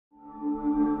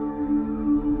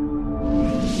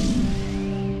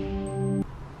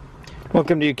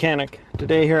Welcome to YOUCANIC.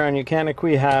 Today here on YOUCANIC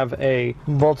we have a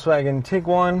Volkswagen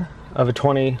Tiguan of a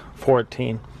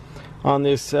 2014. On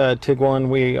this Tiguan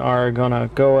we are going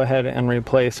to go ahead and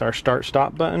replace our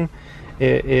start-stop button.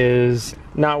 It is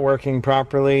not working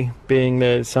properly, being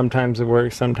that sometimes it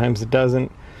works, sometimes it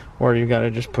doesn't, or you got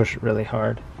to just push it really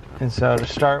hard. And so to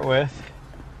start with,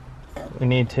 we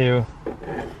need to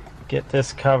get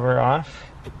this cover off.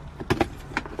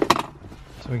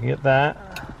 So we get that.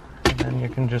 And you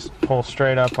can just pull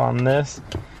straight up on this,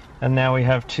 and now we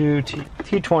have two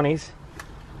T20s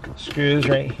screws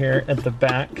right here at the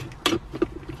back.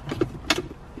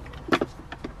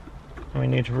 We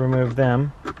need to remove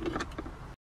them.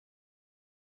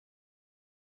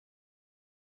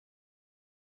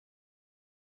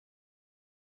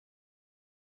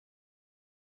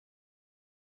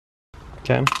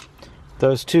 Okay,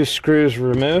 those two screws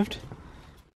removed.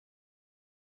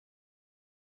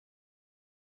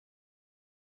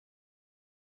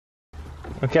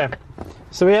 Okay,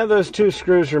 so we have those two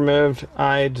screws removed.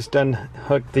 I just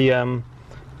unhooked the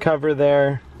cover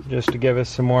there just to give us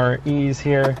some more ease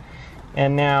here.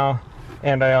 And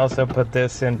I also put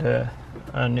this into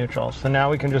neutral. So now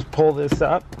we can just pull this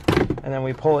up, and then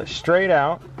we pull it straight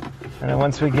out. And then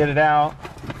once we get it out,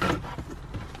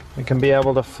 we can be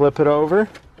able to flip it over.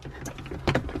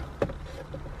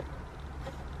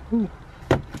 Flip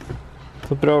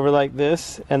it over like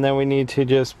this, and then we need to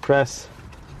just press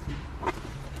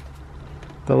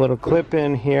the little clip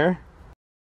in here.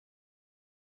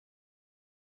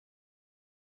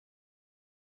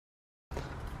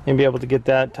 And be able to get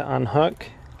that to unhook.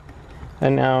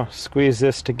 And now squeeze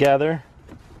this together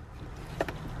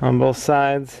on both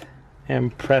sides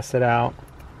and press it out.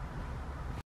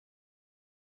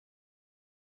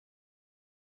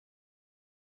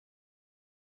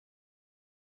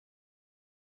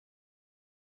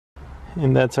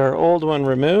 And that's our old one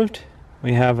removed.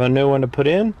 We have a new one to put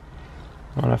in.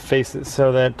 I want to face it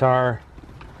so that our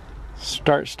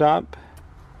start-stop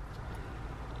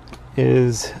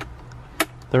is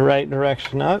the right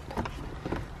direction up.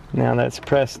 Now that's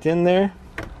pressed in there.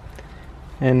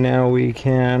 And now we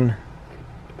can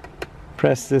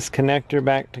press this connector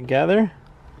back together.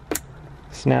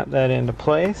 Snap that into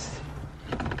place.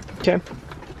 Okay.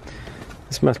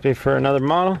 This must be for another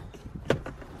model.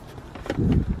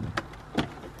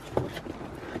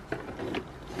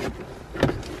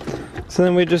 So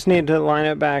then we just need to line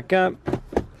it back up,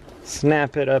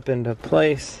 snap it up into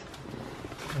place,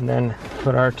 and then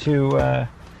put our two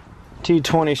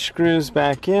T20 screws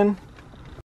back in.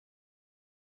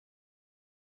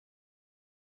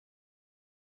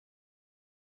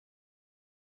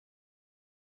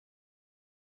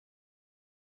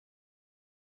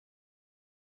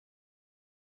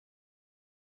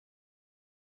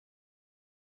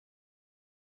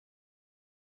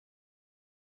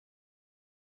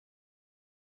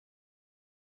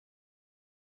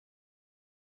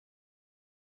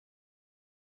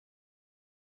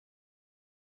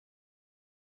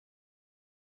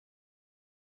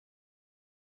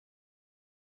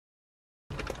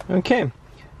 Okay,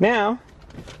 now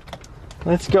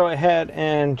let's go ahead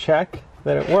and check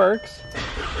that it works.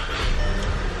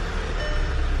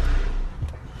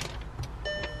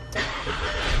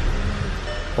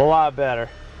 A lot better,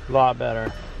 a lot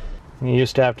better. You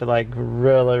used to have to like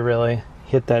really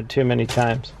hit that too many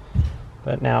times,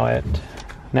 but now it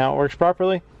works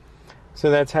properly.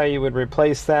 So that's how you would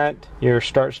replace that. Your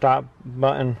start-stop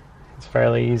button. It's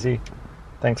fairly easy.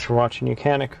 Thanks for watching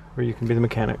YOUCANIC, where you can be the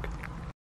mechanic.